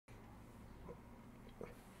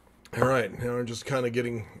All right, now I'm just kind of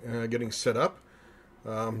getting set up.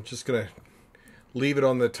 I'm just gonna leave it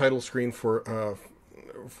on the title screen for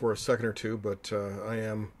a second or two, but I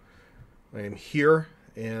am here,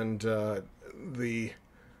 and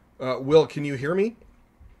Will, can you hear me?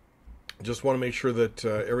 Just want to make sure that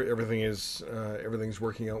everything's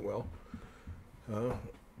working out well.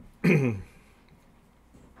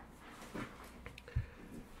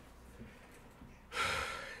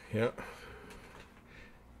 Yeah.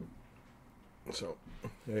 So,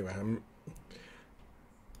 anyway, I'm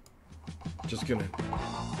just gonna.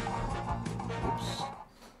 Oops.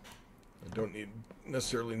 I don't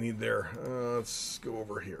necessarily need there. Let's go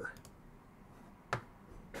over here.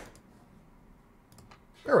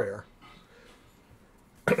 There we are.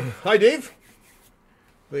 Hi, Dave.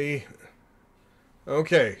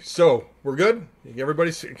 Okay, so we're good.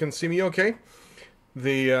 Everybody can see me okay.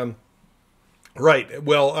 Right.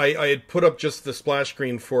 Well, I had put up just the splash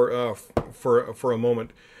screen for a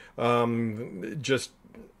moment, just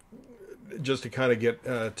to kind of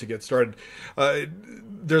get started.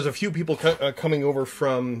 There's a few people coming over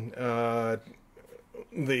from the.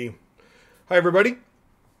 Hi, everybody.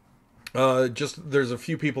 There's a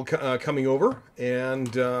few people coming over,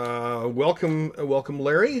 and welcome,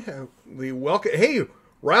 Larry. Hey,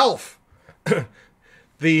 Ralph.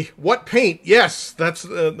 The what paint? Yes, that's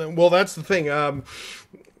that's the thing.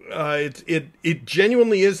 It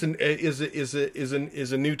genuinely is a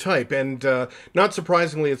new type, and not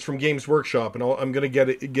surprisingly, it's from Games Workshop, and I'm going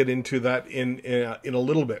to get into that in a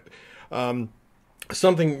little bit.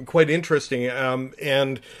 Something quite interesting,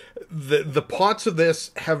 and the pots of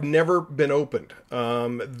this have never been opened.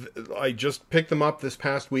 I just picked them up this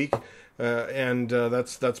past week, and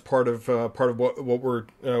that's part of what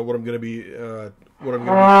I'm going to be.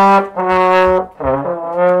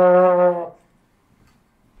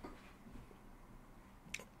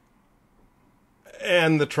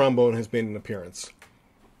 And the trombone has made an appearance.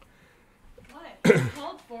 What? You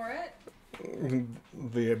called for it.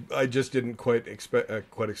 I just didn't quite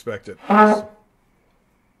expect it.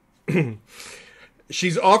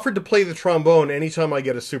 She's offered to play the trombone anytime I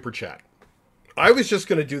get a super chat. I was just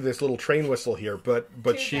going to do this little train whistle here, but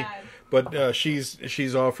she's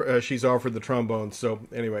offered the trombone. So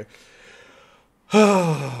anyway,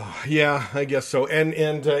 yeah, I guess so. And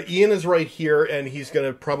Ian is right here, and he's going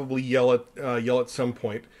to probably yell at some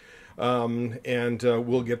point, and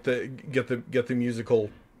we'll get the musical.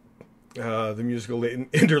 The musical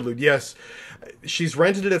interlude. Yes, she's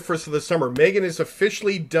rented it for the summer. Megan is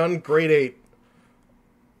officially done grade 8,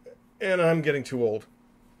 and I'm getting too old.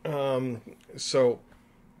 So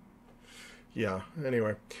yeah.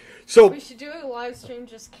 Anyway, so we should do a live stream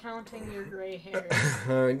just counting your gray hairs.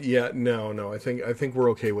 Yeah. No. I think we're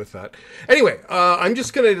okay with that. Anyway, I'm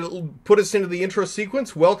just gonna put us into the intro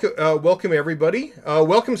sequence. Welcome everybody.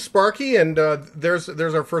 Welcome Sparky, and there's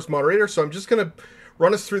our first moderator. So I'm just gonna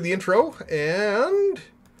run us through the intro, and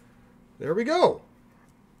there we go.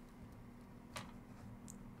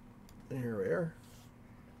 Here we are.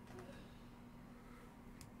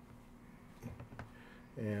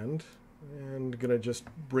 And gonna just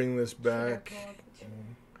bring this back.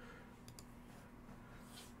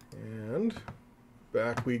 And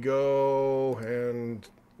back we go, and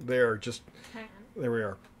there we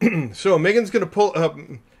are. So Megan's gonna pull up.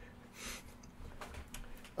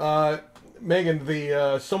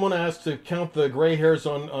 Megan, someone asked to count the gray hairs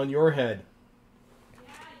on your head.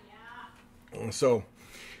 Yeah. So,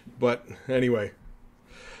 but anyway.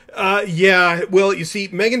 Yeah, well, you see,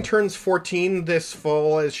 Megan turns 14 this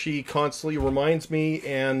fall, as she constantly reminds me,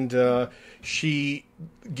 and she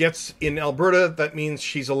gets, in Alberta, that means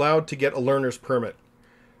she's allowed to get a learner's permit.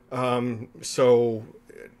 So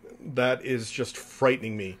that is just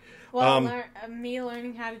frightening me. Well, me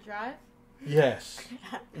learning how to drive? Yes.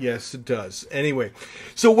 Yes, it does. Anyway,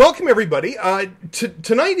 so welcome everybody.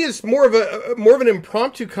 Tonight is more of an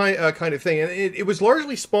impromptu kind of thing, and it was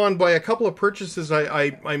largely spawned by a couple of purchases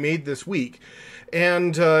I made this week,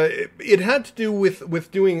 and it had to do with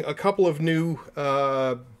doing a couple of new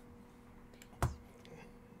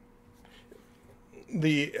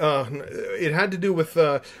it had to do with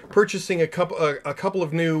purchasing a couple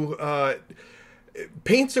of new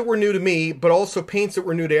paints that were new to me, but also paints that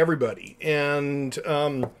were new to everybody. And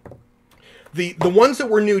the ones that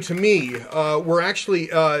were new to me were actually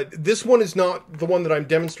this one is not the one that I'm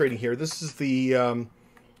demonstrating here. This is the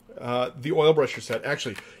OilBrusher set.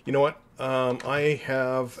 Actually, you know what? I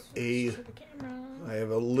have a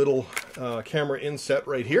little camera inset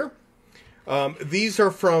right here. These are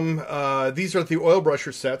the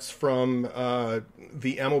OilBrusher sets from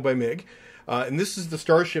the Ammo by MIG. And this is the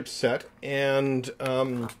Starship set, and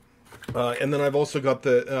And then I've also got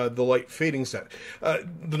the light fading set.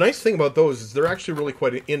 The nice thing about those is they're actually really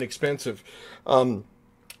quite inexpensive.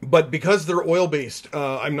 But because they're oil based,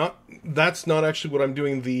 that's not actually what I'm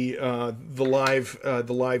doing the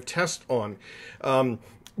live test on.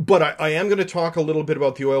 But I am going to talk a little bit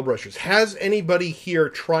about the oil brushers. Has anybody here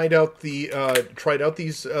tried out these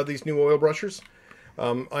new oil brushers?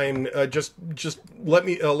 I'm just let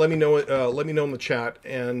me know in the chat.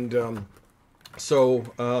 And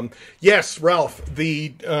yes, Ralph.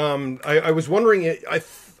 I was wondering.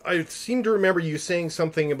 I seem to remember you saying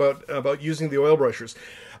something about using the oil brushers.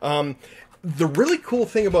 The really cool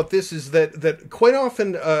thing about this is that quite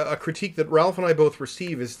often a critique that Ralph and I both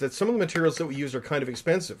receive is that some of the materials that we use are kind of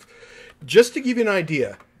expensive. Just to give you an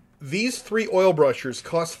idea, these 3 oil brushers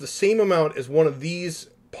cost the same amount as one of these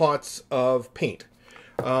pots of paint.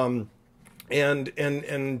 So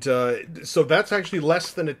that's actually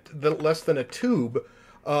less than a tube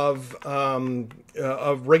of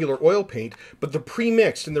regular oil paint, but they're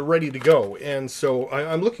pre-mixed and they're ready to go. And so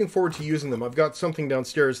I'm looking forward to using them. I've got something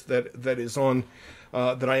downstairs that is on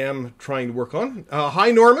that I am trying to work on.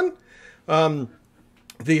 Hi, Norman. Hi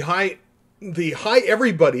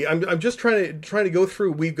everybody. I'm just trying to go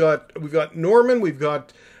through. We've got Norman. We've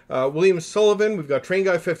got William Sullivan. We've got Train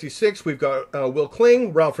Guy 56. We've got Will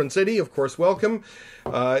Kling, Ralph Francetti, of course. Welcome.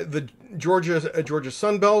 The Georgia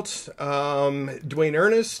Sunbelt, Dwayne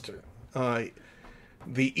Ernest, the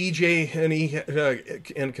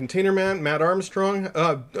EJ and Container Man, Matt Armstrong.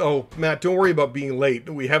 Matt, don't worry about being late.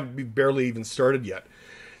 We barely even started yet.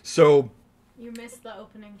 So you missed the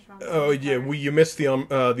opening trombone. Oh yeah, you missed the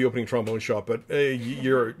opening trombone shot, but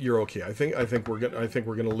you're okay. I think we're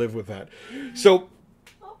gonna live with that. So.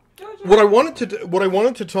 What I wanted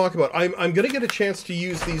to talk about, I'm going to get a chance to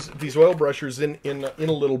use these oil brushers in a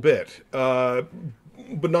little bit, but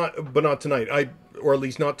not tonight. Or at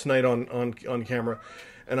least not tonight on camera,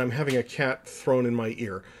 and I'm having a cat thrown in my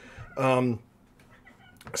ear.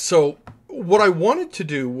 So what I wanted to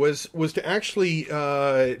do was to actually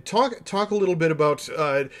talk a little bit about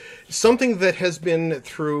something that has been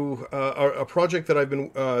through a project that I've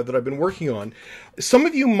been working on. Some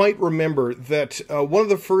of you might remember that one of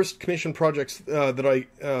the first commission projects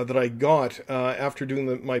that I got after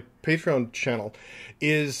doing my Patreon channel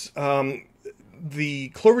is the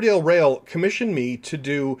Cloverdale Rail commissioned me to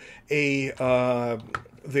do the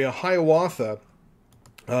Hiawatha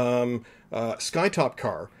Skytop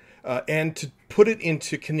car. And to put it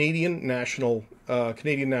into Canadian national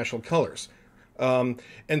colors, and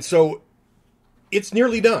so it's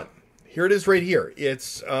nearly done. Here it is, right here.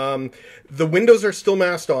 It's the windows are still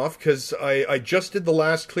masked off because I just did the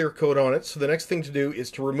last clear coat on it. So the next thing to do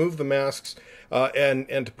is to remove the masks and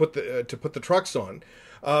to put the trucks on.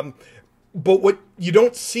 But what you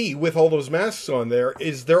don't see with all those masks on there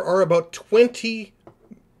is there are about 20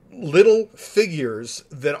 little figures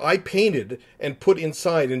that I painted and put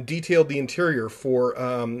inside and detailed the interior for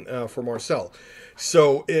Marcel.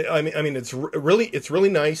 So I mean it's really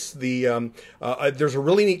nice. There's a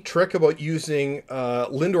really neat trick about using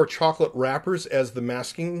Lindor chocolate wrappers as the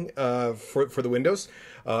masking for the windows.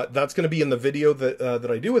 That's going to be in the video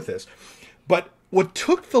that I do with this. But what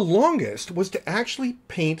took the longest was to actually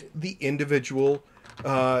paint the individual.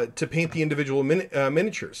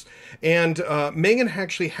 Miniatures, and Megan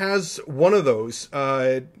actually has one of those,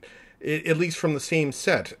 at least from the same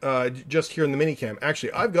set, just here in the minicam.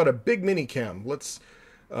 Actually, I've got a big minicam.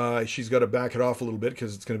 She's got to back it off a little bit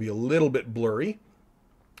because it's going to be a little bit blurry.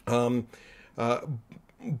 But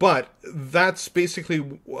that's basically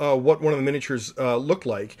what one of the miniatures looked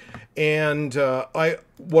like, and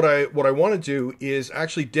what I want to do is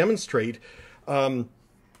actually demonstrate.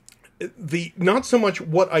 Not so much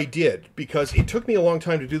what I did, because it took me a long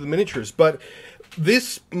time to do the miniatures, but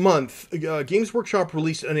this month Games Workshop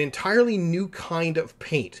released an entirely new kind of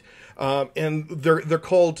paint, and they're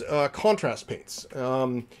called contrast paints.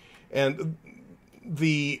 I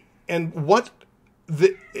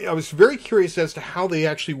was very curious as to how they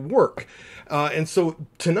actually work, and so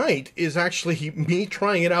tonight is actually me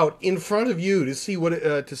trying it out in front of you to see what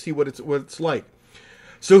it's like.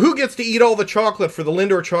 So who gets to eat all the chocolate for the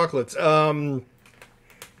Lindor chocolates?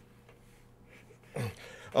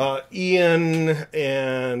 Ian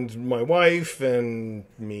and my wife and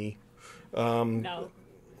me. No.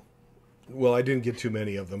 Well, I didn't get too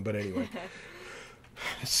many of them, but anyway.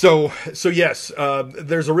 So yes,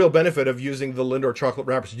 there's a real benefit of using the Lindor chocolate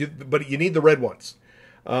wrappers, but you need the red ones.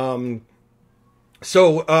 William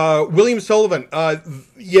Sullivan,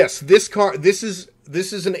 yes, this is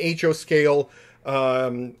an HO scale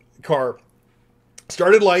car.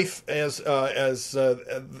 started life as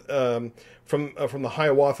from the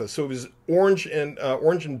Hiawatha, so it was orange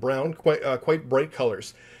and brown, quite bright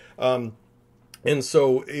colors. And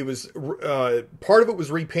so it was part of it was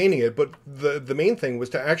repainting it, but the main thing was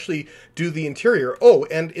to actually do the interior. Oh,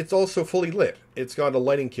 and it's also fully lit. It's got a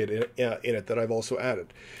lighting kit in it that I've also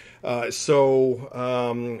added. So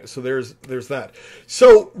there's that.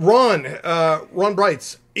 So Ron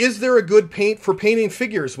Brights, is there a good paint for painting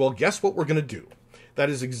figures? Well, guess what we're going to do. That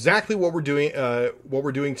is exactly what we're doing. What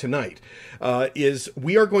we're doing tonight is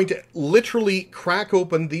we are going to literally crack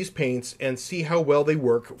open these paints and see how well they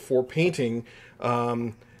work for painting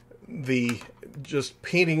this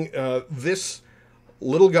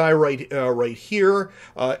little guy right here,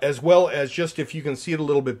 as well as just if you can see it a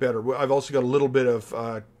little bit better. I've also got a little bit of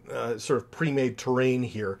sort of pre-made terrain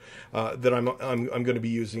here that I'm going to be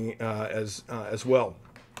using as well.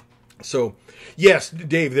 So, yes,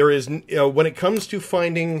 Dave, there is, when it comes to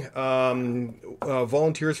finding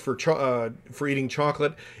volunteers for eating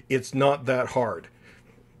chocolate, it's not that hard.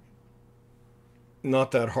 Not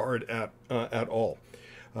that hard at all.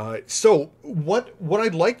 So, what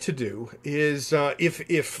I'd like to do is,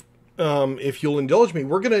 if you'll indulge me,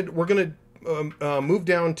 we're gonna move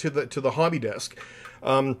down to the hobby desk.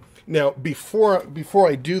 Now, before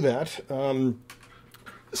I do that,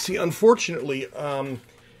 see, unfortunately,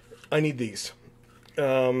 I need these.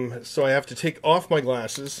 So I have to take off my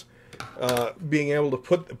glasses, being able to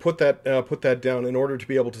put that down in order to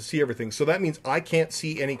be able to see everything. So that means I can't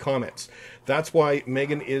see any comments. That's why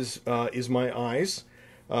Megan is my eyes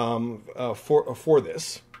for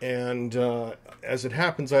this. And as it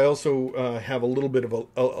happens, I also have a little bit of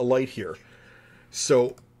a light here.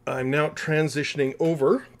 So I'm now transitioning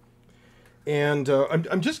over. And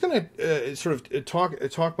I'm just going to sort of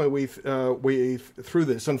talk my way through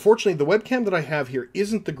this. Unfortunately, the webcam that I have here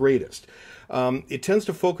isn't the greatest. It tends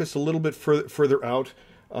to focus a little bit further out.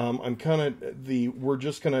 We're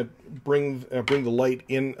just going to bring the light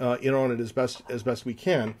in on it as best we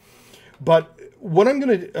can. But what I'm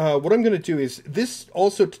going to do is this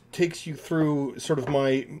also takes you through sort of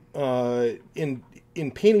my in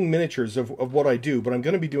painting miniatures of what I do. But I'm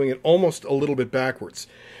going to be doing it almost a little bit backwards.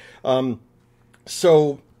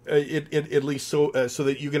 So at least so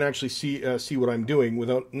that you can actually see what I'm doing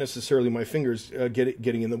without necessarily my fingers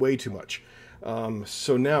getting in the way too much.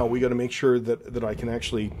 So now we got to make sure that I can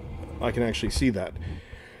actually see that.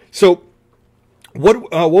 So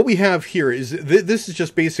what we have here is this is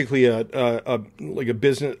just basically like a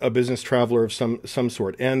business traveler of some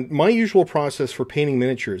sort. And my usual process for painting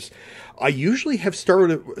miniatures, I usually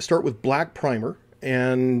start with black primer.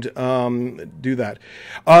 And do that.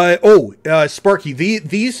 Sparky,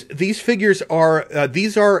 these figures are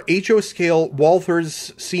these are HO scale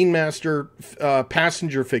Walther's Scene Master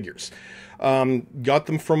passenger figures. Got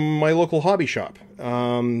them from my local hobby shop,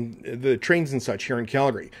 the Trains and Such here in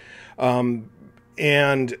Calgary. And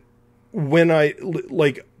when I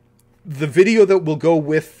like the video that will go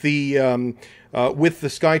with the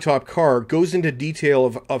Skytop car goes into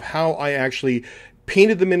detail of how I actually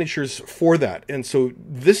painted the miniatures for that. And so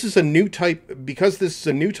this is a new type, because this is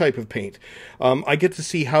a new type of paint. I get to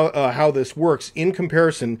see how this works in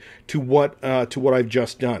comparison to what I've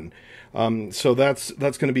just done. So that's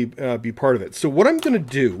going to be part of it. So what I'm going to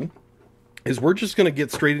do is we're just going to get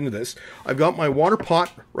straight into this. I've got my water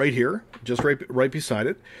pot right here, just right beside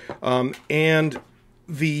it, and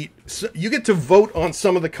you get to vote on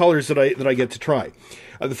some of the colors that I get to try.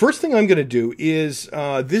 The first thing I'm going to do is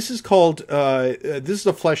this is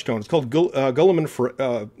a flesh tone. It's called Gulliman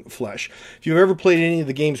Flesh. If you've ever played any of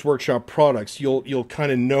the Games Workshop products, you'll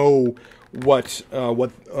kind of know what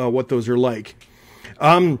those are like.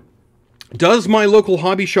 Does my local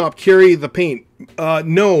hobby shop carry the paint?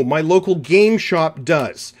 No, my local game shop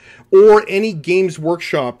does, or any Games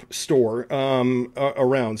Workshop store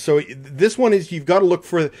around. So this one is, you've got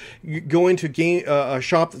to go into a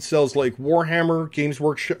shop that sells like Warhammer, Games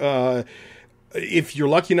Workshop. If you're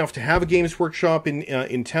lucky enough to have a Games Workshop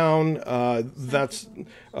in town, that's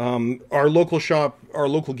our local shop. Our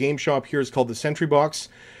local game shop here is called the Sentry Box.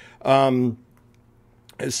 Yeah,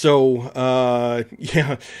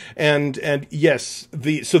 and yes,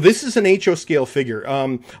 so this is an HO scale figure.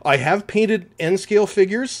 I have painted N scale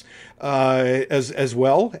figures as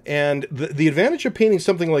well, and the advantage of painting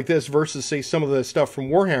something like this versus, say, some of the stuff from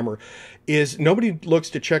Warhammer is nobody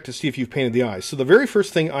looks to check to see if you've painted the eyes. So the very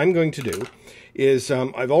first thing I'm going to do is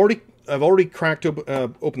I've already cracked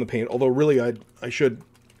open the paint, although really I should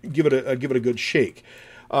give it a good shake.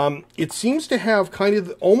 It seems to have kind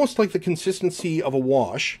of almost like the consistency of a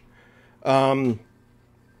wash. And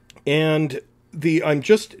I'm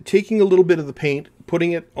just taking a little bit of the paint,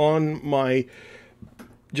 putting it on my,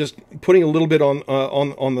 just putting a little bit on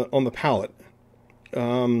the palette,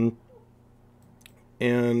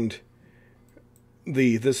 and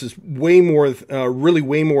this is way more, really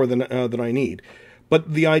way more than I need.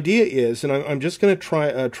 But the idea is, and I'm just going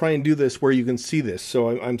to try and do this where you can see this.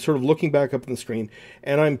 So I'm sort of looking back up on the screen,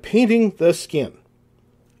 and I'm painting the skin.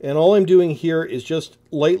 And all I'm doing here is just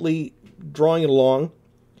lightly drawing it along.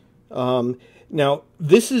 Now,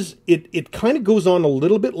 this is, it kind of goes on a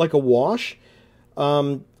little bit like a wash.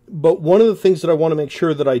 But one of the things that I want to make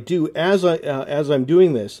sure that I do as I'm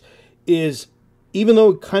doing this is, even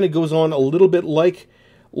though it kind of goes on a little bit like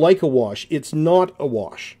a wash, it's not a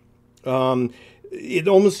wash. It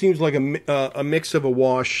almost seems like a mix of a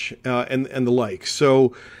wash and the like.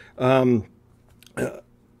 So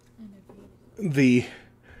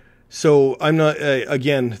so I'm not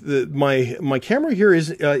again, my camera here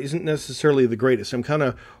isn't necessarily the greatest. I'm kind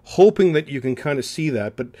of hoping that you can kind of see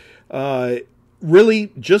that, but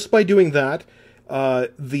really just by doing that,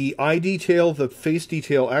 the eye detail, the face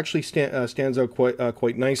detail actually stands out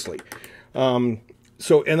quite nicely.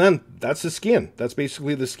 So, and then that's the skin. That's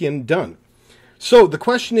basically the skin done. So the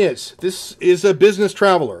question is, this is a business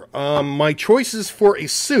traveler. My choices for a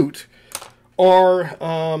suit are,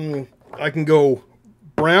 I can go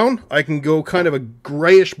brown, I can go kind of a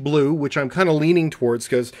grayish blue, which I'm kind of leaning towards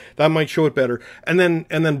because that might show it better, and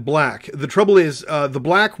then black. The trouble is, the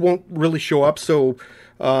black won't really show up. So,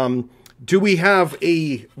 do we have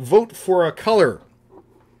a vote for a color?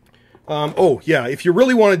 Oh yeah, if you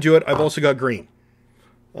really want to do it, I've also got green.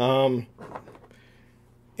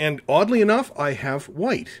 And oddly enough, I have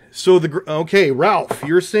white. So okay, Ralph,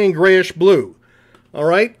 you're saying grayish blue. All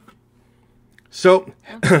right. So,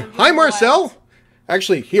 hi, Marcel.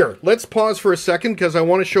 Actually, here, let's pause for a second because I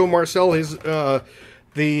want to show Marcel his I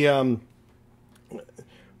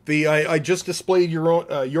just displayed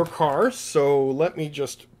your car. So let me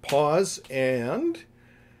just pause and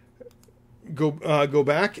go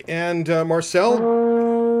back, and Marcel,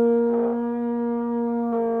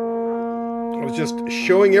 I was just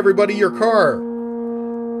showing everybody your car.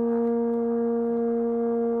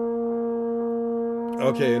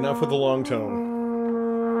 Okay, enough with the long tone.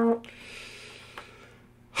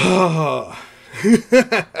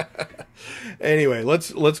 Anyway,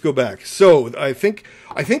 let's go back. So I think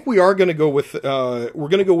we are going to go with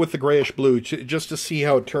the grayish blue just to see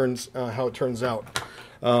how it turns out.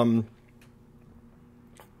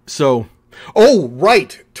 So, oh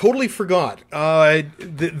right, totally forgot.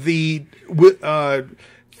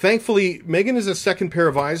 Thankfully, Megan is a second pair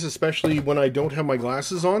of eyes, especially when I don't have my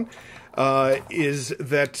glasses on. Is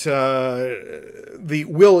that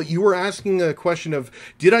Will, you were asking a question of,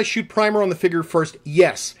 did I shoot primer on the figure first?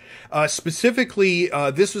 Yes. Specifically,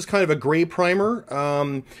 this was kind of a gray primer.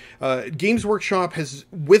 Games Workshop has,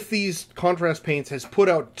 with these contrast paints, has put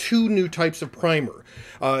out two new types of primer.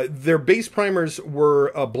 Their base primers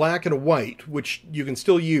were a black and a white, which you can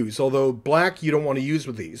still use, although black you don't want to use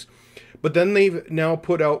with these. But then they've now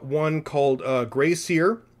put out one called Gray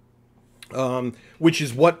Sear, which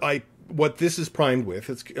is what this is primed with.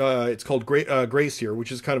 It's called Gray Sear,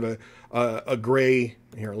 which is kind of a gray.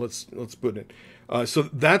 Here, let's put it. So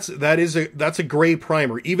that's a gray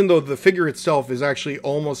primer, even though the figure itself is actually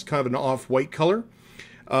almost kind of an off-white color.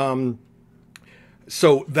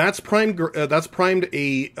 So that's primed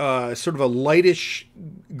a sort of a lightish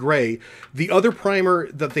gray. The other primer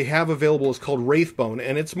that they have available is called Wraithbone,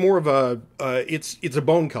 and it's more of it's a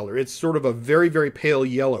bone color. It's sort of a very, very pale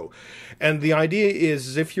yellow. And the idea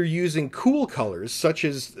is, if you're using cool colors such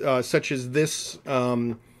as this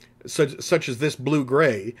blue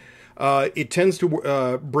gray, it tends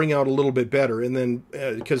to bring out a little bit better, and then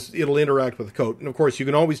because it'll interact with the coat. And of course, you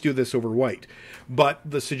can always do this over white, but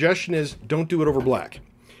the suggestion is don't do it over black.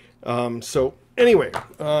 So anyway,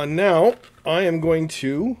 now I am going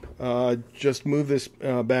to just move this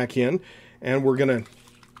back in, and we're going to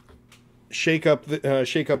shake up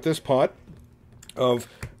this pot of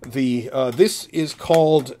the. This is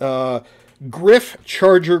called Griff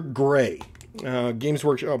Charger Gray. Games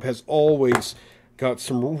Workshop has always got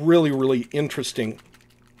some really, really interesting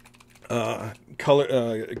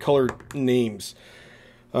color names,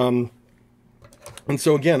 and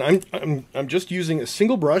so again, I'm just using a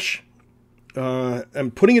single brush.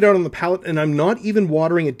 I'm putting it out on the palette, and I'm not even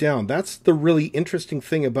watering it down. That's the really interesting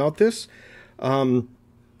thing about this,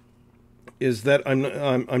 is that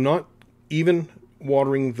I'm not even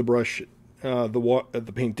watering the brush,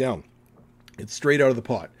 the paint down. It's straight out of the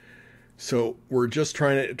pot. So we're just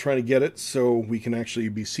trying to get it so we can actually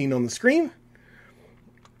be seen on the screen.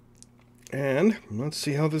 And let's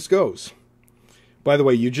see how this goes. By the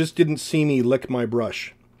way, you just didn't see me lick my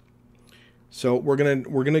brush. So we're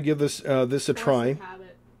gonna give this this a try,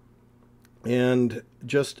 and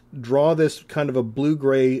just draw this kind of a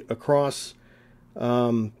blue-gray across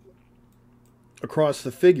across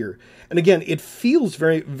the figure. And again, it feels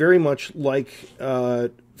very much like a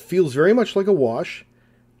wash.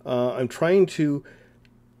 I'm trying to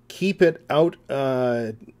keep it out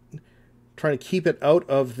of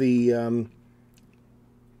the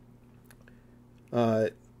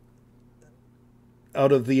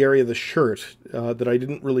out of the area of the shirt that I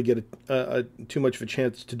didn't really get too much of a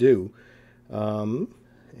chance to do.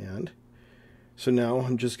 And so now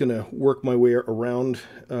I'm just going to work my way around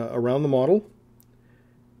around the model,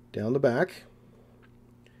 down the back.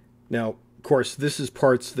 Now, of course, this is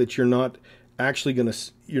parts that you're not actually going to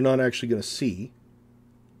see,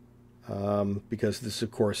 because this,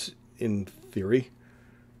 of course, in theory.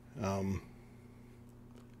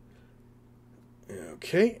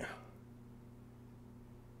 Okay.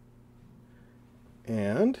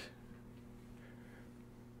 And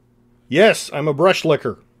yes, I'm a brush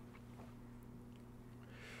licker.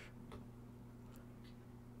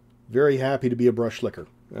 Very happy to be a brush licker.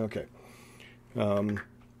 Okay. All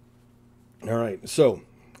right. So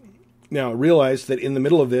now realize that in the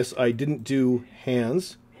middle of this, I didn't do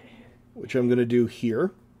hands, which I'm going to do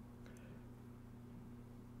here.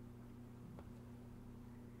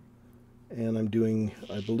 And I'm doing,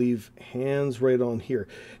 I believe, hands right on here.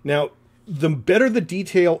 Now, the better the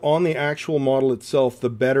detail on the actual model itself, the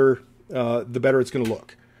better it's going to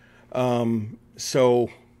look. So,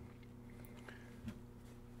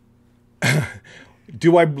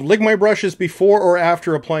 do I lick my brushes before or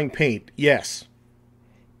after applying paint? Yes.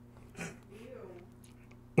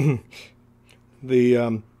 All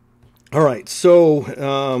right.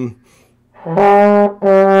 So,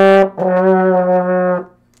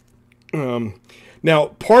 now,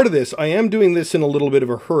 part of this, I am doing this in a little bit of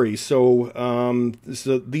a hurry, so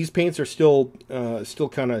these paints are still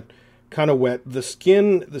kind of wet. The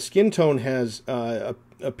skin tone has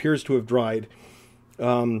appears to have dried,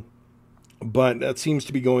 but that seems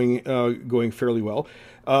to be going fairly well.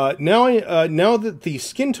 Now that the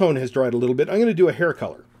skin tone has dried a little bit, I'm going to do a hair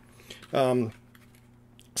color.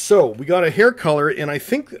 So we got a hair color, and I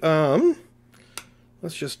think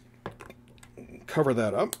let's just cover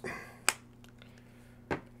that up.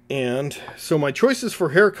 And so my choices for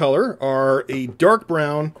hair color are a dark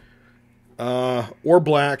brown or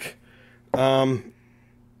black.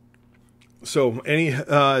 So any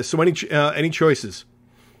choices?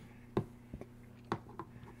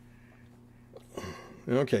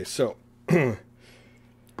 Okay, so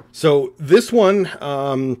so this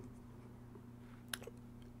one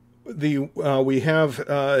we have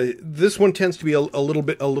this one tends to be a little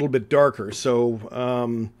bit darker.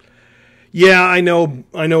 So yeah, I know,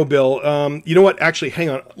 Bill. You know what? Actually, hang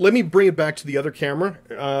on. Let me bring it back to the other camera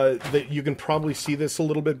that you can probably see this a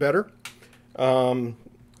little bit better. So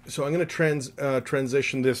I'm going to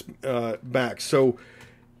transition this back. So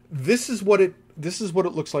this is what it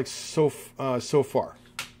looks like so far.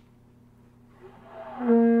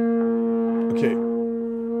 Okay.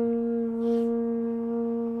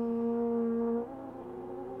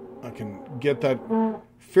 I can get that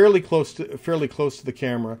fairly close to the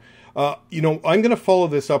camera. You know, I'm going to follow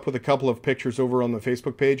this up with a couple of pictures over on the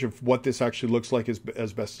Facebook page of what this actually looks like as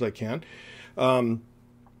best as I can.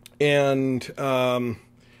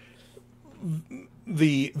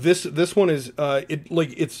 This one is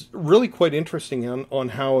it's really quite interesting on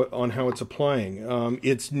how it's applying.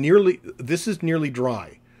 This is nearly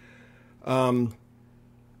dry.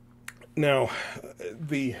 Now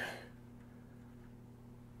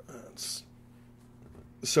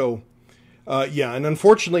yeah, and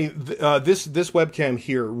unfortunately, this webcam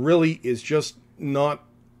here really is just not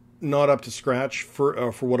up to scratch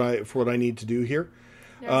for what I need to do here.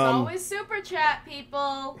 There's always super chat,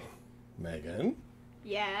 people. Megan.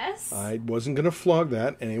 Yes. I wasn't gonna flog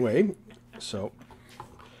that anyway.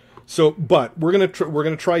 But we're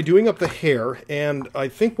gonna try doing up the hair, and I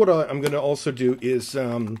think what I'm gonna also do is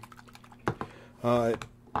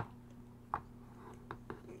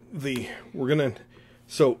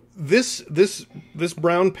So this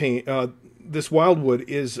brown paint, this Wildwood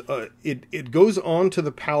is it goes onto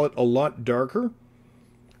the palette a lot darker.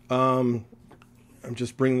 I'm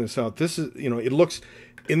just bringing this out. This is, you know, it looks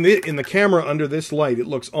in the camera under this light, it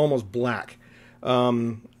looks almost black.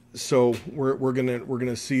 So we're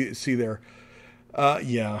gonna see there.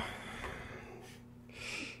 Yeah,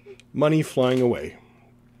 money flying away.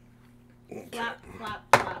 Flap, flap,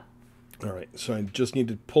 flap. All right, so I just need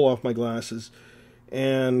to pull off my glasses.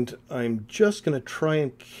 And I'm just going to try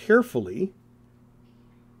and carefully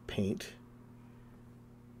paint.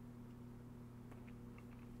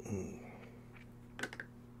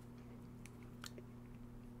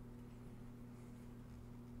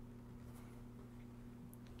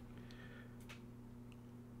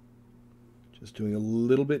 Just doing a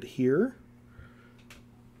little bit here.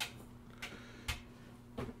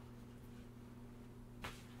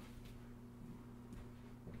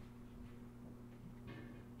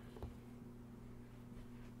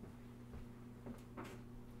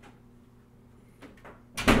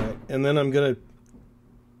 And then I'm going to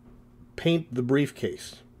paint the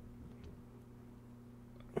briefcase.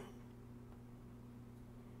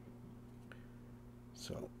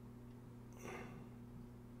 So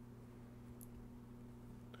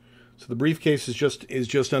the briefcase is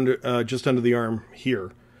just under the arm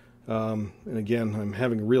here. And again, I'm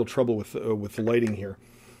having real trouble with the lighting here.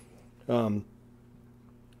 And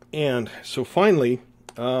so finally,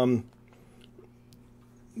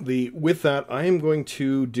 with that, I am going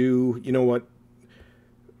to do, you know what?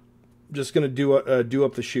 I'm just going to do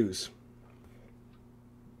up the shoes.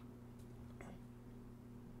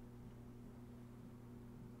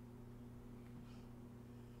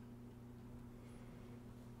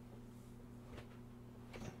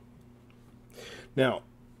 Now,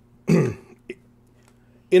 in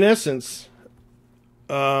essence,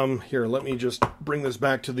 here, let me just bring this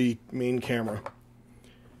back to the main camera.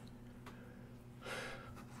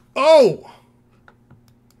 Oh!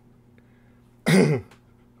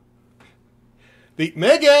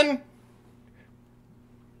 Megan!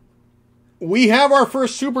 We have our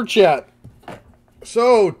first super chat.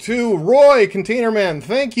 So, to Roy, Container Man,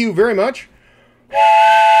 thank you very much.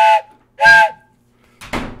 I'm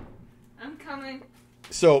coming.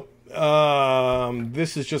 So,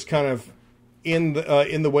 this is just kind of in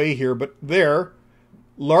the way here, but there,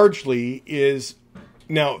 largely, is...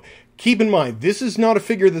 Now, keep in mind, this is not a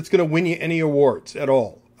figure that's going to win you any awards at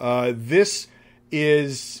all. This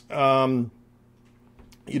is, you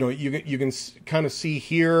know, you can kind of see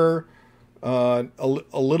here a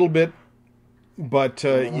little bit, but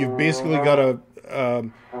you've basically got a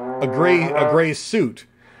gray suit.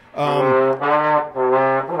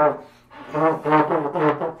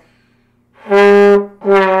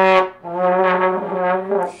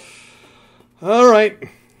 All right,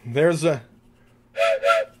 there's a...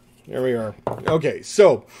 There we are. Okay,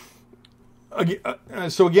 so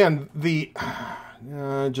again, the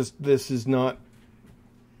just this is not.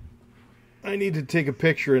 I need to take a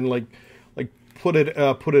picture and like put it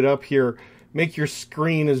up here. Make your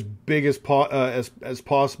screen as big as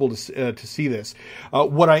possible to see this.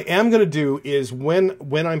 What I am going to do is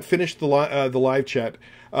when I'm finished the live chat.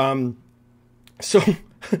 So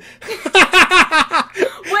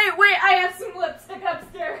Wait, I have some lipstick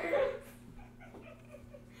upstairs.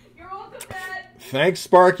 Thanks,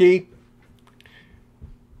 Sparky.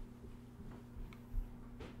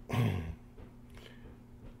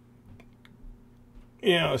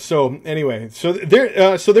 Yeah, so anyway, so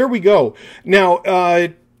there we go. Now,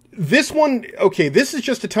 this one, okay, this is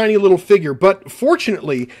just a tiny little figure, but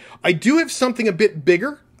fortunately, I do have something a bit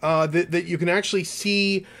bigger that you can actually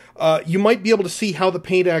see. You might be able to see how the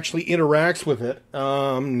paint actually interacts with it.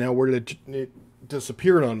 Now, where did it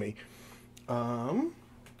disappear on me?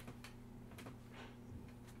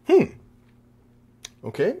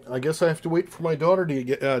 Okay, I guess I have to wait for my daughter to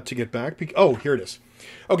get back. Oh, here it is.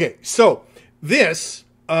 Okay, so this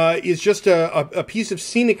is just a piece of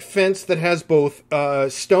scenic fence that has both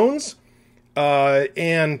stones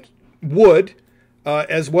and wood,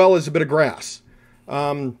 as well as a bit of grass.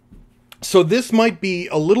 So this might be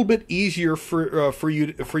a little bit easier for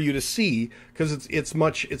you to see because it's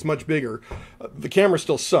much bigger. The camera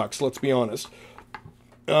still sucks. Let's be honest.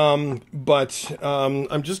 But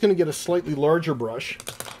I'm just going to get a slightly larger brush.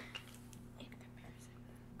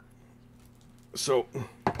 So,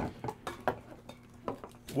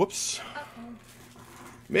 whoops.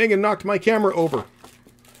 Megan knocked my camera over.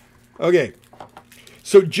 Okay.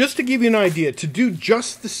 So just to give you an idea, to do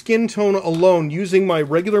just the skin tone alone using my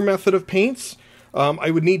regular method of paints, I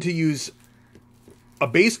would need to use a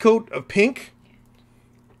base coat of pink,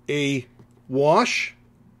 a wash,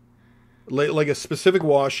 like a specific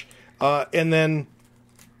wash, and then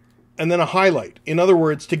a highlight. In other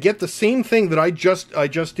words, to get the same thing that I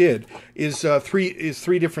just did is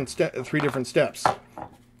three different steps.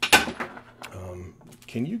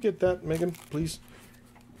 Can you get that, Megan, please?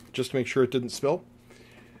 Just to make sure it didn't spill.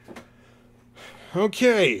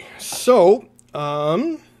 Okay, so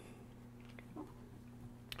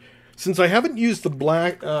since I haven't used the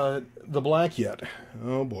black yet,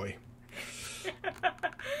 oh boy.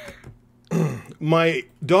 My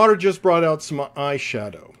daughter just brought out some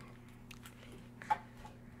eyeshadow.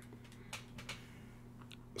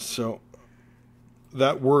 So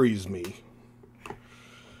that worries me.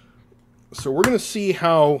 So we're going to see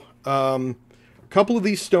how a couple of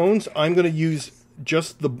these stones, I'm going to use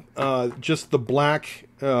just the black,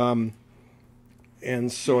 and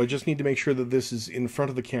so I just need to make sure that this is in front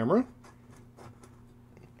of the camera.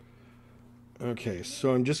 Okay,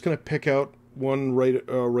 so I'm just going to pick out one right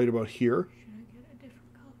about here. Should I get a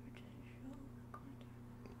different color to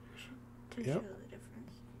show the Yep.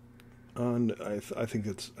 difference? And I think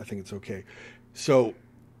it's okay. So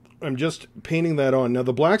I'm just painting that on. Now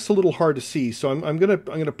the black's a little hard to see, so I'm gonna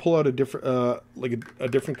pull out a different like a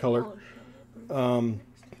different color.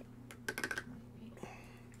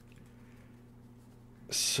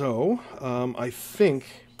 So I think.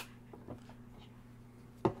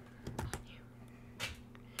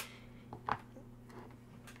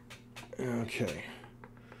 Okay.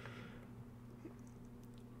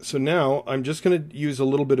 So now I'm just going to use a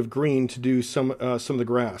little bit of green to do some of the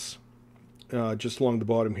grass, just along the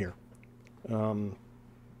bottom here. And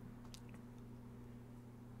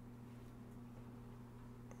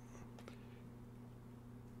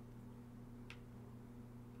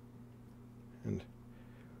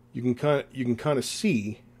you can kind of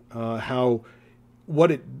see how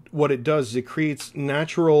what it does is it creates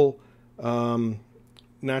natural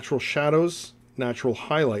shadows, natural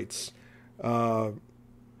highlights.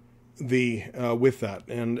 With that,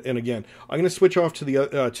 and again, I'm going to switch off to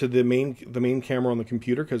the main camera on the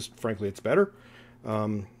computer because frankly it's better.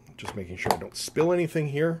 Just making sure I don't spill anything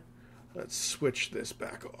here. Let's switch this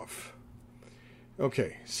back off.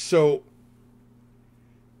 Okay, so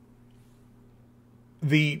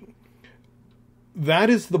that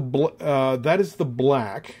is the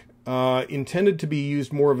black intended to be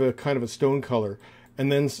used more of a kind of a stone color,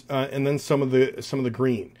 and then some of the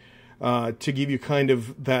green to give you kind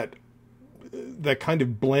of that kind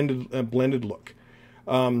of blended look.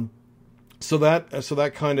 So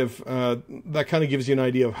that kind of gives you an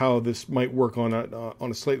idea of how this might work on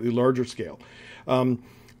a slightly larger scale.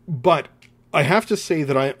 But I have to say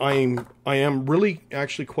that I am really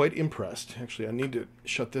actually quite impressed. Actually, I need to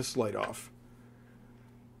shut this light off.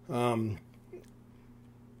 And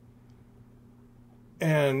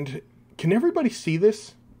can everybody see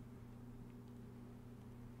this?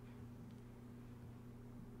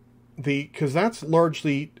 Because that's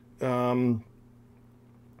largely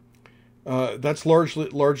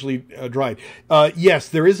dried. Yes,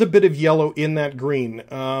 there is a bit of yellow in that green.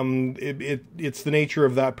 It's the nature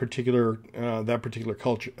of that particular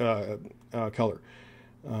color.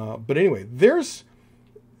 But anyway, there's,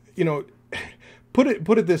 put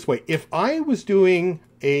it this way: if I was doing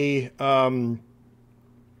a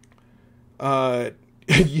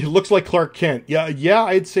it looks like Clark Kent. Yeah,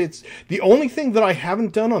 I'd say it's the only thing that I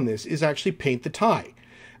haven't done on this is actually paint the tie.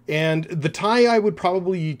 And the tie, I would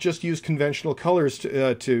probably just use conventional colors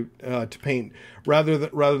to paint rather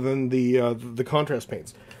than the contrast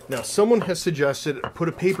paints. Now, someone has suggested put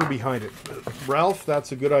a paper behind it. Ralph,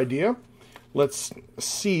 that's a good idea. Let's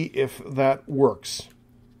see if that works.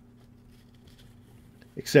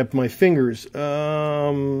 Except my fingers.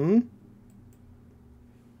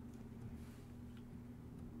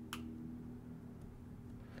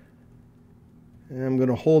 And I'm going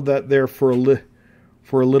to hold that there for a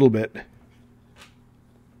little bit.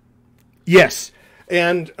 Yes,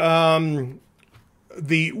 and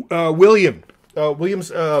the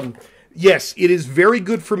Williams. Yes, it is very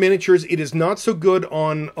good for miniatures. It is not so good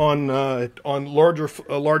on larger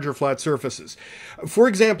flat surfaces. For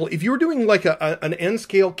example, if you were doing like an N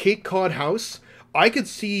scale Cape Cod house, I could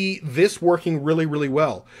see this working really, really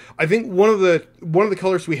well. I think one of the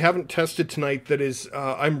colors we haven't tested tonight that is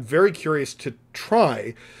I'm very curious to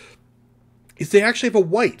try is they actually have a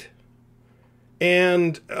white.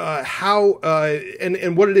 And how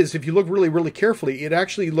and what it is, if you look really, really carefully, it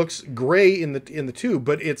actually looks gray in the tube,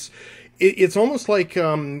 but it's almost like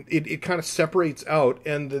it kind of separates out,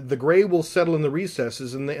 and the gray will settle in the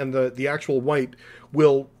recesses, and the actual white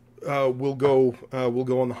will go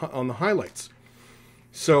on the highlights.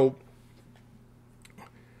 So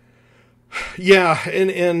yeah,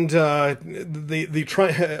 and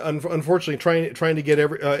unfortunately trying to get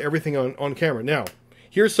everything on camera. Now,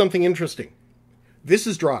 here's something interesting. This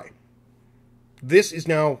is dry. This is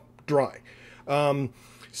now dry.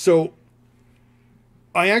 So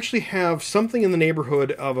I actually have something in the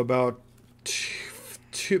neighborhood of about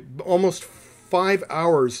almost 5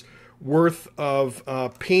 hours worth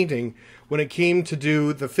of painting when it came to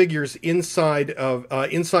do the figures inside of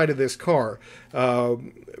this car,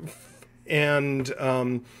 and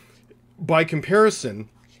by comparison,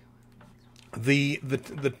 the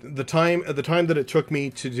time that it took me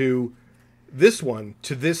to do this one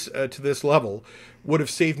to this level would have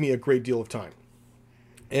saved me a great deal of time.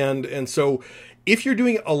 And so if you're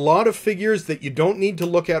doing a lot of figures that you don't need to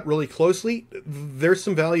look at really closely, there's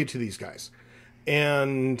some value to these guys.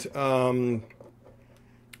 And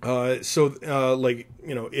like,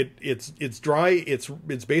 you know, it's dry,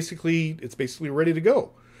 it's basically ready to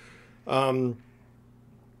go.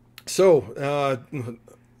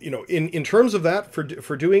 You know, in terms of that,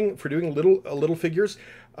 for doing little figures,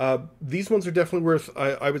 these ones are definitely worth,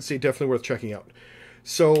 I would say, definitely worth checking out.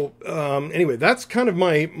 So anyway, that's kind of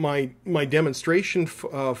my demonstration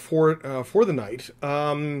for the night.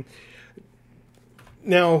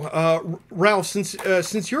 Now, Ralph,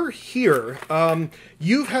 since you're here,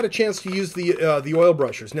 you've had a chance to use the oil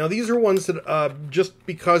brushers. Now, these are ones that just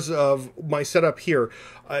because of my setup here,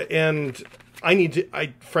 and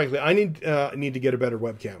frankly, I need to get a better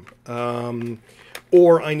webcam,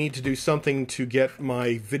 or I need to do something to get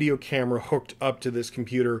my video camera hooked up to this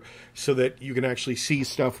computer so that you can actually see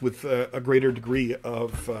stuff with a greater degree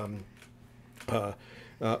of a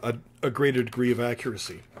greater degree of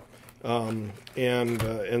accuracy.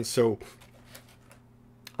 And so,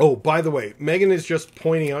 oh, by the way, Megan is just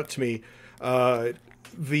pointing out to me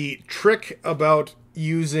the trick about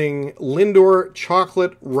using Lindor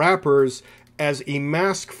chocolate wrappers as a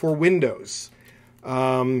mask for Windows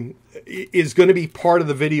is going to be part of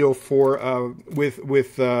the video for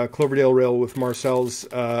with Cloverdale Rail with Marcel's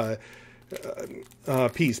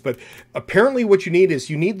piece. But apparently, what you need is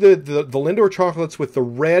the Lindor chocolates with the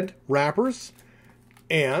red wrappers,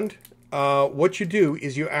 and what you do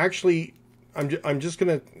is you actually, I'm just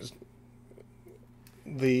gonna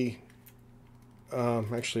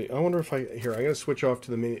actually, I wonder if I'm gonna switch off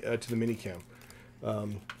to the mini cam.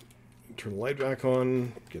 Turn the light back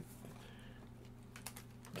on. Get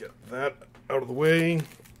that out of the way.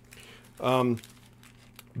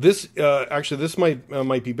 This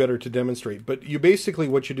might be better to demonstrate. But you basically,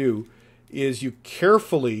 what you do is you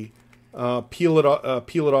carefully peel it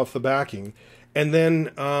off the backing, and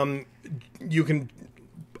then you can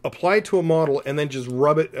apply it to a model and then just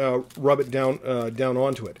rub it down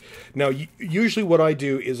onto it. Now, usually what I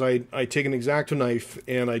do is I take an X-Acto knife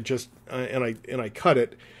and I just I cut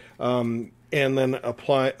it, and then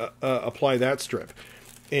apply that strip.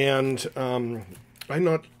 And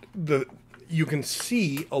you can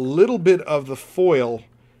see a little bit of the foil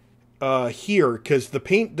here because the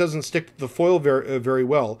paint doesn't stick to the foil very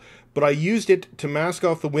well. But I used it to mask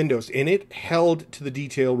off the windows, and it held to the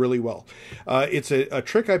detail really well. It's a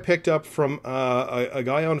trick I picked up from a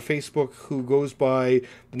guy on Facebook who goes by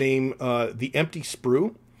the name The Empty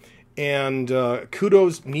Sprue, and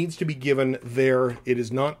kudos needs to be given there. It's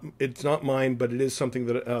not mine, but it is something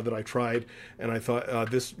that I tried, and I thought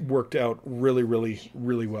this worked out really, really,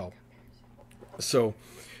 really well. So.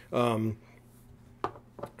 So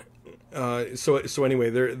anyway,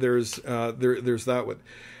 there's that one.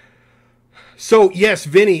 So yes,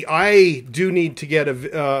 Vinny, I do need to get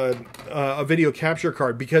a video capture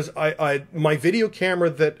card because my video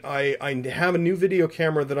camera that I have a new video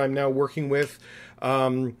camera that I'm now working with,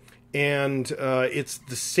 and it's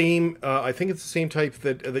the same. I think it's the same type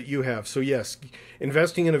that you have. So yes,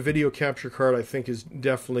 investing in a video capture card I think is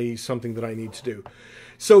definitely something that I need to do.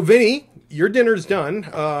 So Vinny, your dinner's done.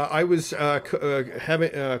 I was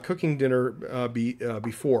cooking dinner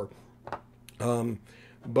before.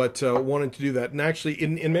 But wanted to do that. And actually,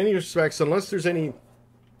 in many respects, unless there's any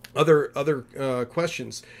other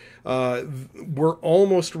questions, we're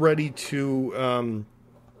almost ready to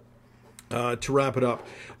wrap it up.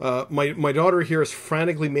 My daughter here is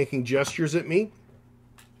frantically making gestures at me.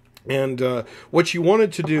 And what she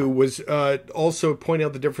wanted to do was also point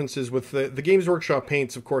out the differences with the Games Workshop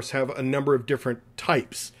paints, of course, have a number of different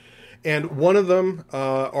types. And one of them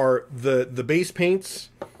are the base paints.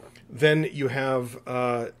 Then you have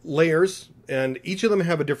layers, and each of them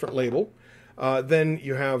have a different label. Then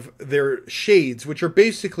you have their shades, which are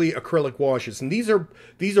basically acrylic washes, and these are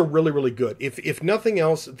really, really good. If nothing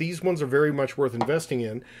else, these ones are very much worth investing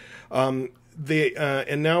in. And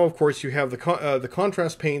now, of course, you have the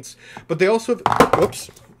contrast paints, but they also have,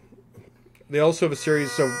 they also have a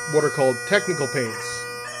series of what are called technical paints.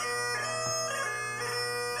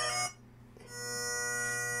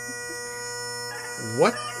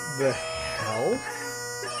 What the hell?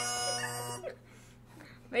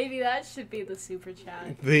 Maybe that should be the super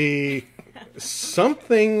chat.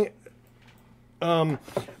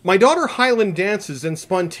 My daughter Highland dances, and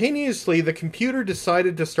spontaneously the computer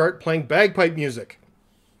decided to start playing bagpipe music.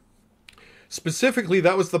 Specifically,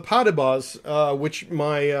 that was the Padibas, which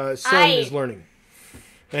my son is learning.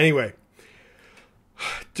 Anyway.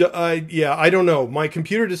 Yeah, I don't know. My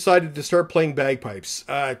computer decided to start playing bagpipes.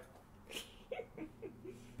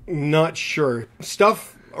 Not sure.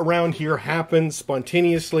 Stuff around here happens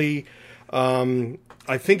spontaneously.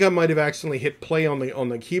 I think I might have accidentally hit play on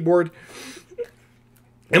the keyboard.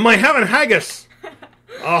 Am I having haggis?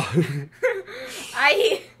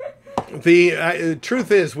 The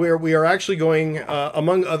truth is, we are actually going,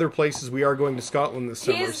 among other places, we are going to Scotland this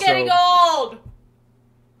summer. He's getting old!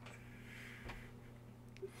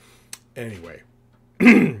 Anyway.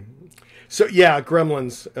 So, yeah,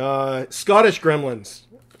 gremlins. Scottish gremlins.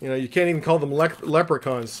 You know, you can't even call them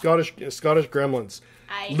leprechauns. Scottish gremlins.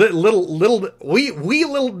 Little wee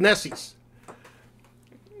little Nessies.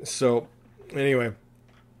 So, anyway.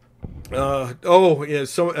 Yeah,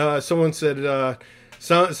 someone said,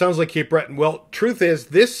 sounds like Cape Breton. Well, truth is,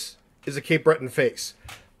 this is a Cape Breton face.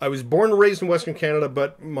 I was born and raised in Western Canada,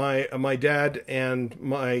 but my dad and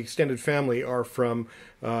my extended family are from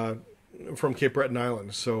Cape Breton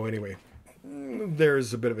Island. So anyway,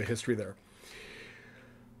 there's a bit of a history there.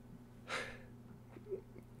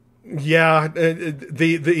 Yeah,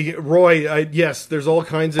 the Roy. Yes, there's all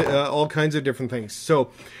kinds of different things.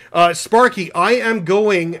 So, Sparky, I am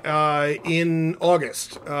going in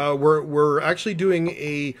August. We're actually doing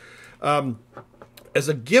a as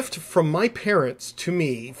a gift from my parents to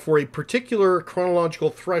me for a particular chronological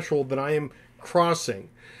threshold that I am crossing.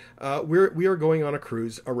 We are going on a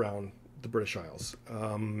cruise around the British Isles.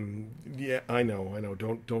 Yeah, I know.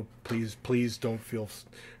 Don't please don't feel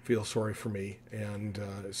sorry for me. And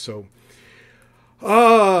so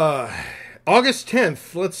August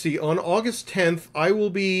 10th, let's see, on August 10th I will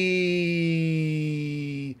be,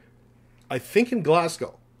 I think, in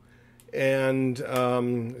Glasgow. And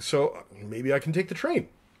so maybe I can take the train.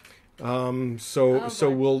 So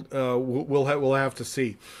we'll have to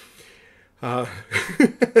see. I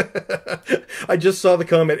just saw the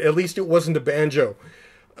comment. At least it wasn't a banjo.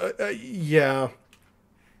 Yeah.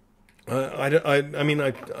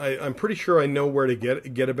 I'm pretty sure I know where to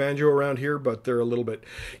get a banjo around here, but they're a little bit.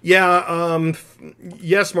 Yeah.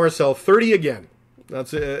 Yes, Marcel. 30 again.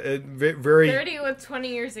 That's a very 30 with 20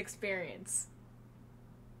 years experience.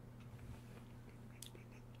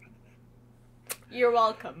 You're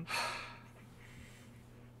welcome.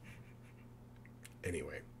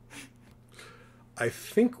 Anyway. I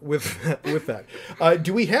think with that,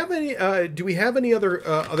 do we have any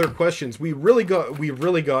other questions? We really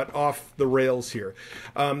got off the rails here.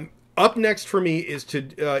 Up next for me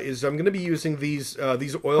is I'm going to be using these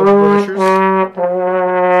oil brushers.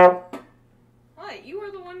 What? You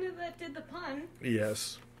were the one that did the pun.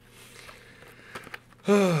 Yes.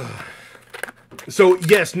 So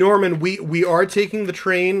yes, Norman, we are taking the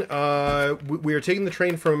train. We are taking the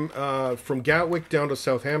train from Gatwick down to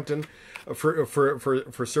Southampton.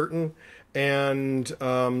 For certain, and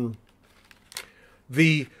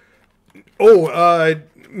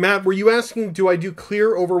Matt, were you asking, do I do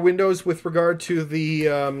clear over windows with regard to the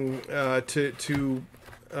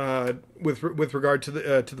with regard to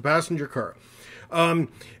the passenger car?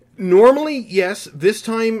 Normally, yes. This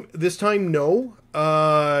time, no.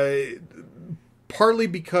 Partly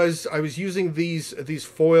because I was using these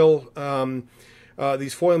foil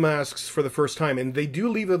masks for the first time, and they do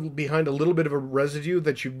leave behind a little bit of a residue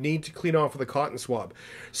that you need to clean off with a cotton swab.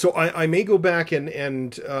 So I may go back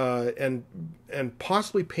and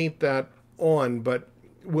possibly paint that on, but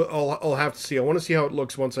I'll have to see. I want to see how it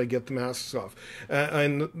looks once I get the masks off,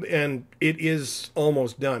 and it is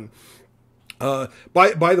almost done. By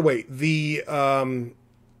the way,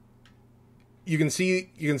 you can see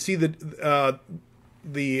the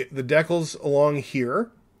decals along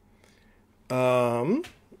here.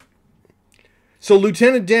 So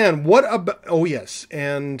Lieutenant Dan, what about? Oh yes,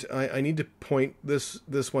 and I need to point this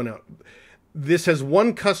one out. This has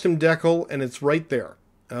one custom decal, and it's right there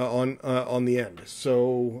on the end.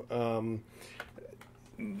 So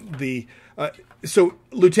so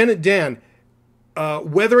Lieutenant Dan,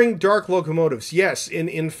 weathering dark locomotives. Yes,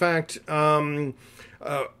 in fact.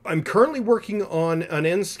 I'm currently working on an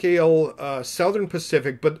N scale Southern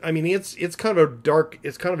Pacific, but I mean it's kind of a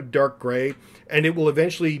dark gray, and it will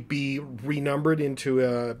eventually be renumbered into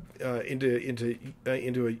a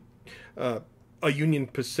Union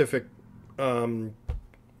Pacific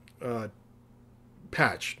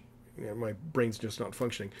patch. Yeah, my brain's just not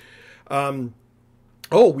functioning.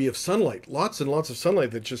 We have sunlight, lots and lots of sunlight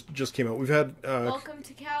that just came out. We've had welcome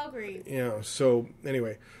to Calgary. Yeah. So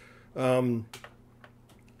anyway.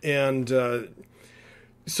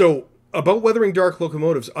 So About weathering dark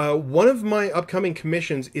locomotives, one of my upcoming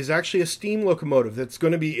commissions is actually a steam locomotive that's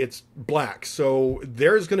going to be, it's black. So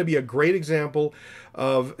there's going to be a great example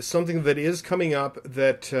of something that is coming up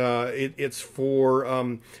that it's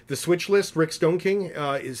for the Switch List. Rick Stoneking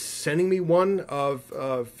is sending me one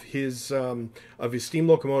of his steam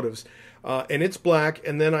locomotives. And it's black,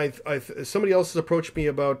 and then somebody else has approached me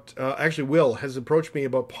about, actually Will has approached me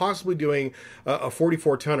about possibly doing a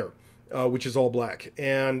 44-tonner. Which is all black,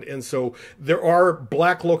 and so there are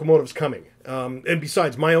black locomotives coming. And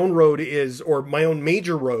besides, my own road is, or my own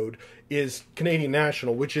major road is Canadian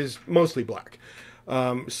National, which is mostly black.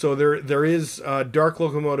 So there is dark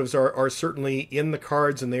locomotives are certainly in the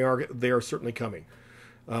cards, and they are certainly coming.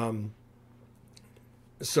 Should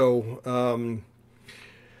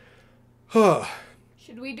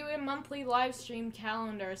we do a monthly live stream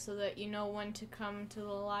calendar so that you know when to come to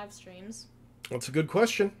the live streams? That's a good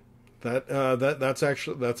question. That's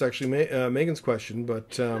actually Megan's question,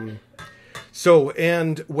 but and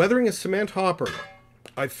weathering a cement hopper,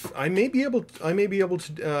 I may be able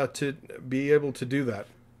to do that.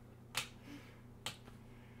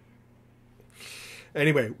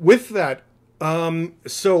 Anyway, with that,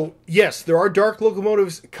 so yes, there are dark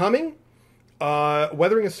locomotives coming.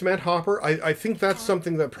 Weathering a cement hopper, I think that's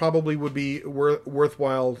something that probably would be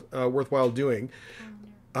worthwhile doing.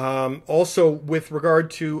 Also, with regard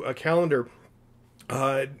to a calendar,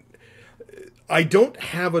 I don't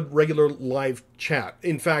have a regular live chat.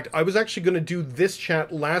 In fact, I was actually going to do this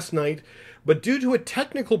chat last night, but due to a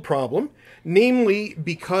technical problem, namely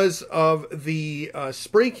because of the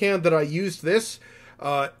spray can that I used this,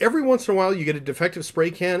 every once in a while you get a defective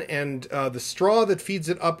spray can, and the straw that feeds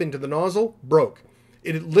it up into the nozzle broke.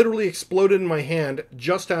 It literally exploded in my hand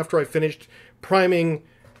just after I finished priming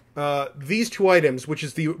these two items, which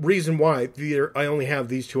is the reason why I only have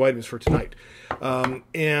these two items for tonight.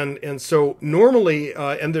 And so normally,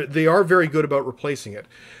 and they are very good about replacing it.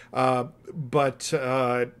 But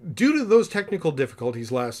due to those technical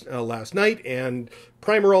difficulties last night and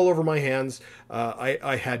primer all over my hands,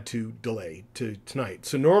 I had to delay to tonight.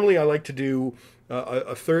 So normally I like to do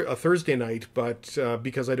a Thursday night, but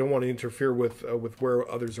because I don't want to interfere with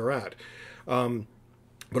where others are at.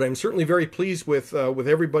 But I'm certainly very pleased with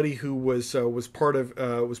everybody who was part of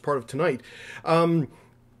tonight, and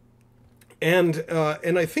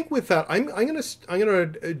I think with that I'm gonna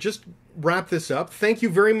just wrap this up. Thank you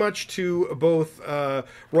very much to both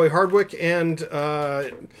Roy Hardwick and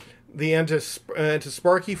the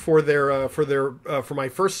Anti-Sparky for my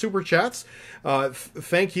first super chats.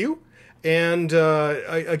 Thank you, and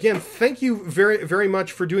again, thank you very very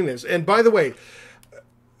much for doing this. And by the way,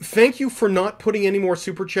 thank you for not putting any more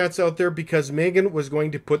super chats out there, because Megan was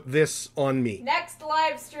going to put this on me. Next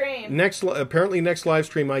live stream. Apparently next live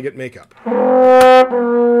stream I get makeup.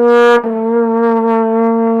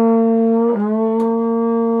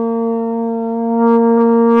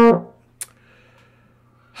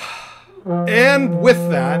 And with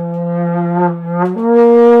that,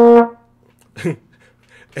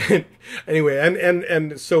 anyway,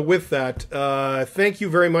 and so with that, thank you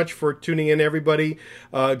very much for tuning in, everybody.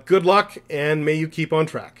 Good luck, and may you keep on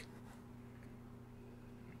track.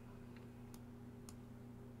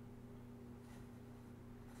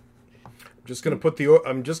 I'm just gonna put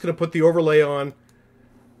the overlay on.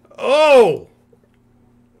 Oh,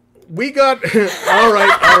 we got all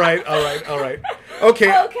right.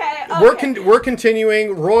 Okay. We're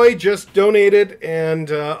continuing. Roy just donated,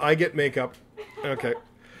 and I get makeup. Okay.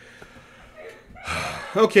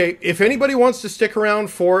 Okay. If anybody wants to stick around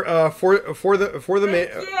for the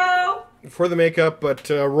makeup, but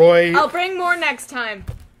Roy, I'll bring more next time.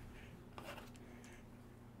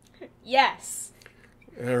 Yes.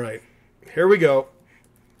 All right. Here we go.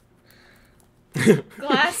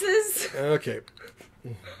 Glasses. Okay.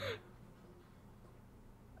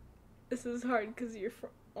 This is hard because you're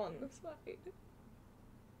on the side.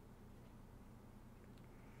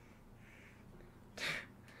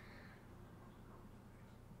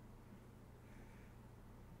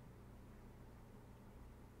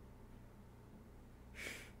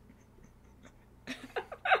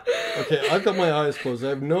 Okay, I've got my eyes closed. I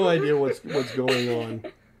have no idea what's going on.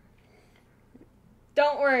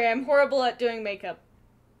 Don't worry, I'm horrible at doing makeup.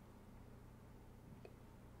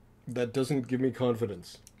 That doesn't give me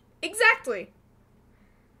confidence. Exactly.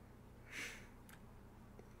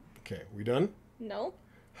 Okay, we done? No.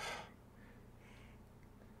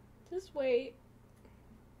 Just wait.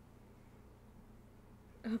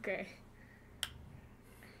 Okay.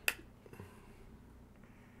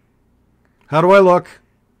 How do I look?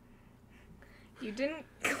 You didn't...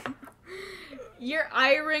 Your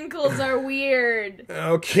eye wrinkles are weird.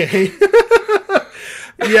 Okay.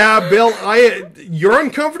 Yeah, Bill, you're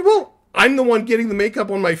uncomfortable? I'm the one getting the makeup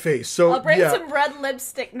on my face. So I'll bring yeah. some red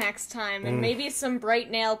lipstick next time and maybe some bright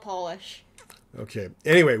nail polish. Okay.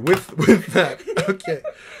 Anyway, with that. Okay.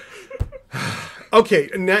 Okay,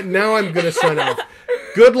 now I'm going to sign off.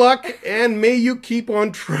 Good luck, and may you keep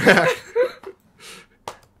on track.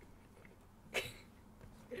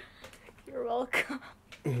 You're welcome.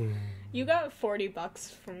 You got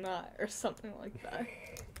 $40 from that, or something like that.